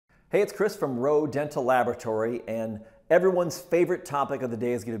Hey, it's Chris from ROE Dental Laboratory, and everyone's favorite topic of the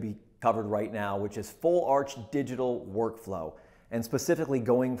day is going to be covered right now, which is full arch digital workflow, and specifically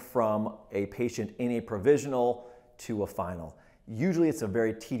going from a patient in a provisional to a final. Usually it's a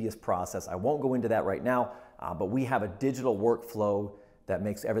very tedious process. I won't go into that right now, but we have a digital workflow that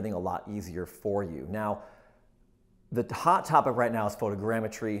makes everything a lot easier for you. Now, the hot topic right now is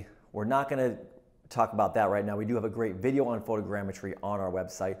photogrammetry. We're not going to talk about that right now. We do have a great video on photogrammetry on our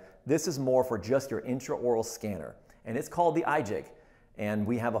website. This is more for just your intraoral scanner, and it's called the iJIG. And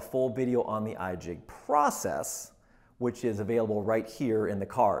we have a full video on the iJIG process, which is available right here in the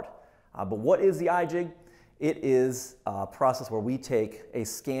card. But what is the iJIG? It is a process where we take a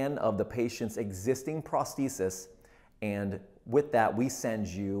scan of the patient's existing prosthesis, and with that we send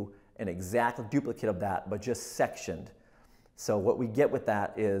you an exact duplicate of that, but just sectioned. So what we get with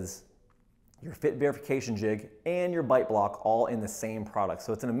that is your fit verification jig and your bite block all in the same product.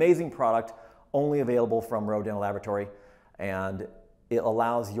 So it's an amazing product, only available from ROE Dental Laboratory, and it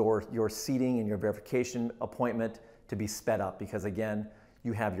allows your seating and your verification appointment to be sped up because, again,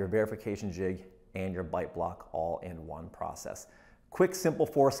 you have your verification jig and your bite block all in one process. Quick, simple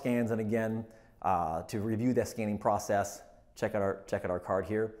 4 scans, and again, to review that scanning process, check out our card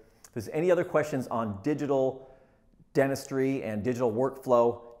here. If there's any other questions on digital dentistry and digital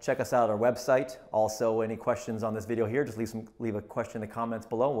workflow, check us out at our website. Also, any questions on this video here, just leave a question in the comments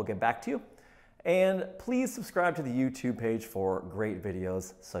below and we'll get back to you. And please subscribe to the YouTube page for great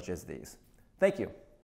videos such as these. Thank you.